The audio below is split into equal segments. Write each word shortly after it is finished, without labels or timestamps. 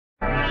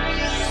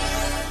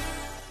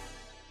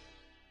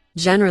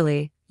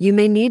Generally, you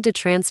may need to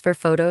transfer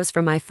photos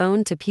from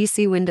iPhone to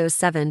PC Windows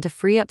 7 to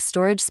free up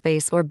storage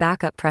space or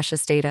back up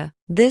precious data.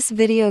 This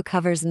video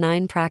covers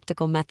 9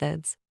 practical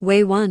methods.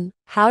 Way 1.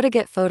 How to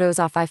get photos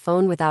off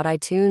iPhone without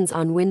iTunes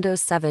on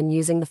Windows 7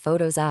 using the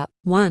Photos app.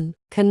 1.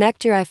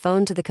 Connect your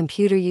iPhone to the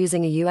computer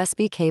using a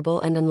USB cable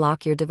and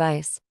unlock your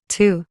device.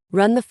 2.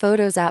 Run the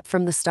Photos app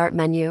from the Start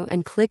menu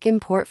and click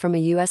Import from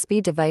a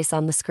USB device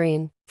on the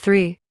screen.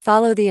 3.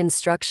 Follow the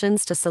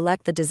instructions to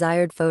select the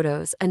desired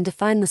photos and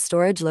define the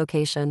storage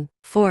location.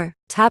 4.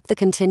 Tap the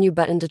Continue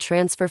button to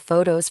transfer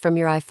photos from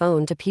your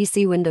iPhone to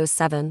PC Windows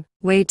 7.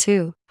 Way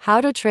 2.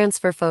 How to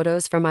transfer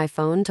photos from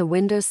iPhone to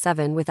Windows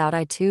 7 without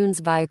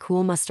iTunes via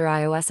Coolmuster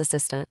iOS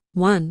Assistant.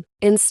 1.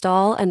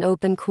 Install and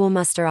open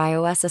Coolmuster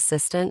iOS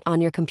Assistant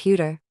on your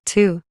computer.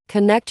 2.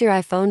 Connect your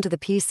iPhone to the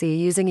PC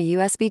using a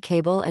USB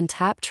cable and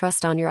tap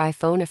Trust on your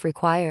iPhone if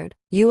required.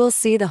 You will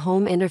see the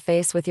home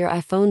interface with your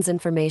iPhone's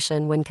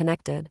information when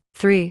connected.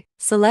 3.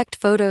 Select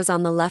photos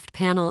on the left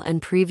panel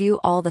and preview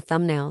all the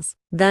thumbnails.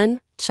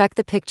 Then, check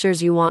the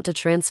pictures you want to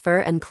transfer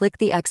and click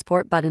the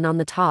Export button on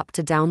the top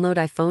to download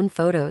iPhone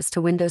photos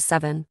to Windows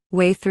 7.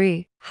 Way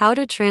 3. How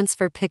to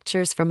transfer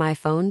pictures from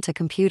iPhone to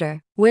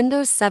computer.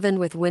 Windows 7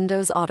 with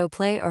Windows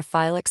AutoPlay or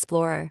File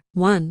Explorer.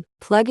 1.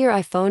 Plug your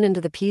iPhone into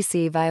the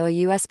PC via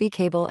a USB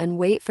cable and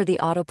wait for the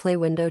AutoPlay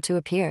window to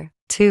appear.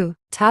 2.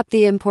 Tap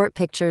the Import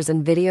Pictures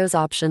and Videos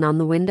option on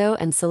the window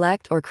and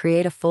select or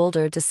create a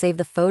folder to save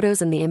the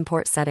photos in the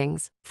import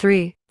settings.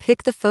 3.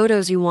 Pick the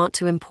photos you want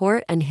to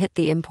import and hit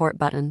the Import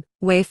button.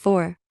 Way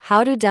 4.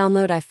 How to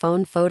download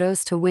iPhone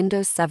photos to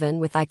Windows 7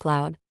 with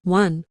iCloud.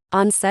 1.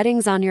 On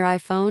Settings on your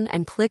iPhone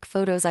and click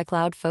Photos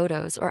iCloud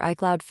Photos or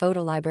iCloud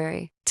Photo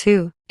Library.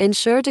 2.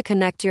 Ensure to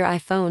connect your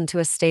iPhone to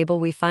a stable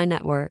Wi-Fi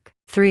network.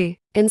 3.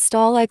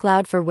 Install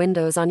iCloud for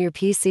Windows on your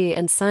PC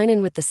and sign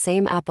in with the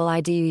same Apple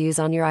ID you use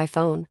on your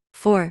iPhone.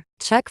 4.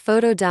 Check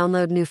Photo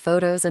Download new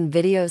photos and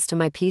videos to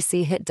my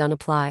PC, hit Done,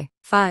 apply.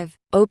 5.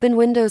 Open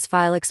Windows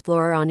File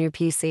Explorer on your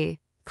PC.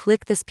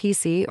 Click this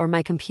PC or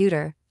my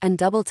computer and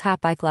double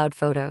tap iCloud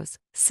Photos.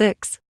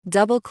 6.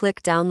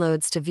 Double-click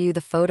Downloads to view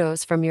the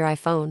photos from your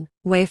iPhone.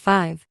 Way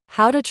 5.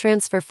 How to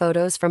transfer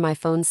photos from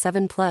iPhone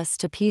 7 Plus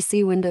to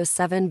PC Windows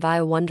 7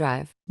 via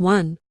OneDrive.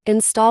 1.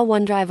 Install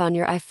OneDrive on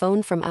your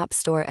iPhone from App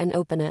Store and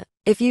open it.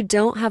 If you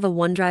don't have a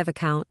OneDrive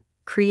account,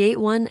 create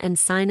one and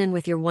sign in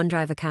with your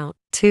OneDrive account.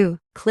 2.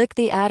 Click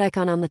the add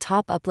icon on the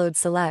top, upload,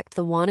 select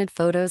the wanted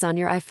photos on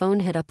your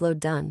iPhone, hit Upload,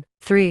 done.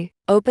 3.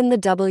 Open the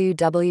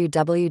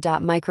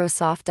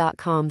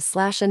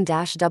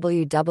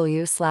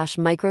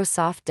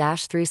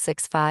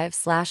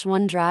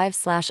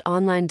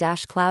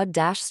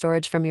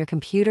from your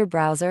computer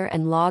browser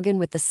and log in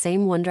with the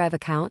same OneDrive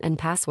account and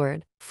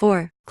password.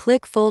 4.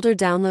 Click Folder,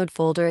 download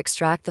folder,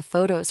 extract the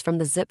photos from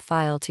the zip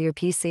file to your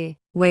PC.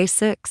 Way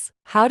 6.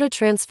 How to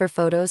transfer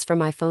photos from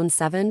iPhone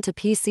 7 to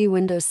PC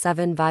Windows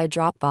 7 via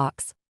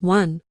Dropbox.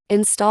 1.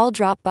 Install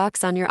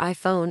Dropbox on your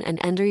iPhone and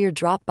enter your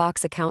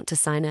Dropbox account to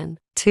sign in.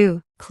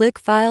 2. Click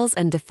Files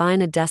and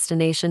define a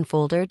destination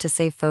folder to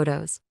save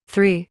photos.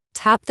 3.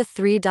 Tap the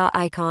three-dot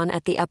icon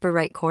at the upper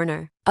right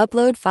corner.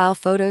 Upload file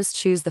photos,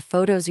 choose the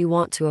photos you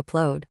want to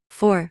upload.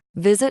 4.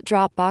 Visit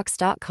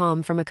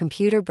Dropbox.com from a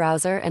computer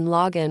browser and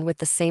log in with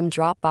the same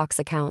Dropbox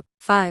account.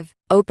 5.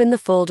 Open the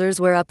folders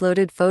where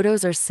uploaded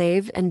photos are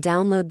saved and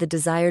download the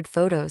desired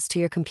photos to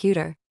your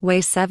computer.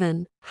 Way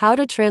 7. How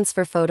to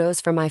transfer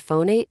photos from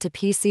iPhone 8 to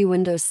PC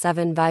Windows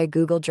 7 via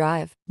Google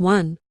Drive.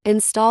 1.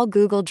 Install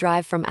Google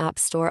Drive from App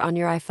Store on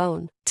your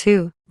iPhone.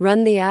 2.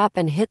 Run the app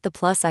and hit the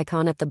plus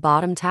icon at the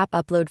bottom, tap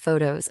Upload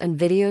Photos and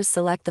Videos,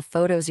 select the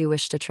photos you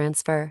wish to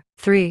transfer.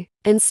 3.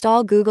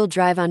 Install Google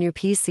Drive on your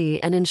PC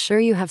and ensure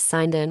you have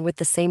signed in with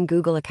the same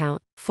Google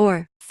account.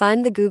 4.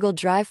 Find the Google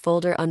Drive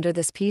folder under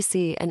this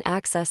PC and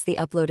access the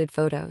uploaded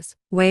photos.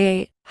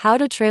 Way 8. How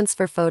to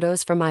transfer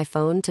photos from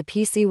iPhone to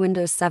PC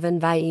Windows 7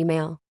 via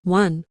email.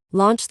 1.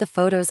 Launch the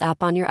Photos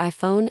app on your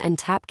iPhone and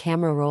tap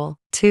Camera Roll.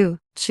 2.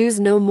 Choose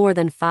no more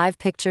than 5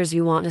 pictures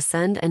you want to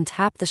send and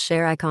tap the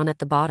share icon at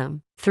the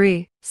bottom.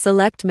 3.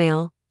 Select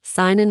Mail,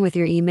 sign in with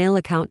your email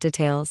account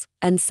details,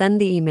 and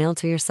send the email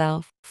to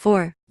yourself.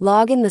 4.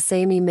 Log in the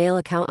same email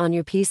account on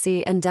your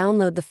PC and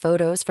download the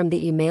photos from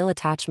the email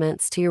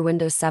attachments to your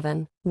Windows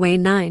 7. Way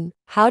 9.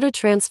 How to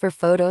transfer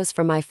photos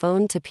from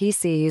iPhone to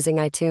PC using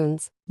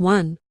iTunes.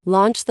 1.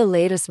 Launch the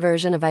latest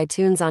version of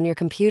iTunes on your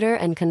computer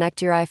and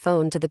connect your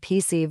iPhone to the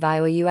PC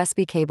via a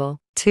USB cable.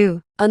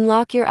 2.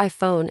 Unlock your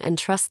iPhone and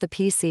trust the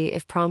PC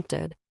if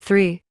prompted.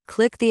 3.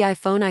 Click the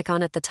iPhone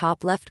icon at the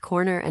top left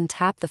corner and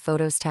tap the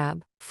Photos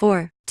tab.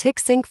 4. Tick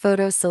Sync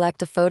Photos,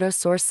 select a photo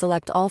source,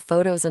 select all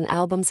photos and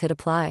albums, hit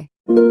Apply.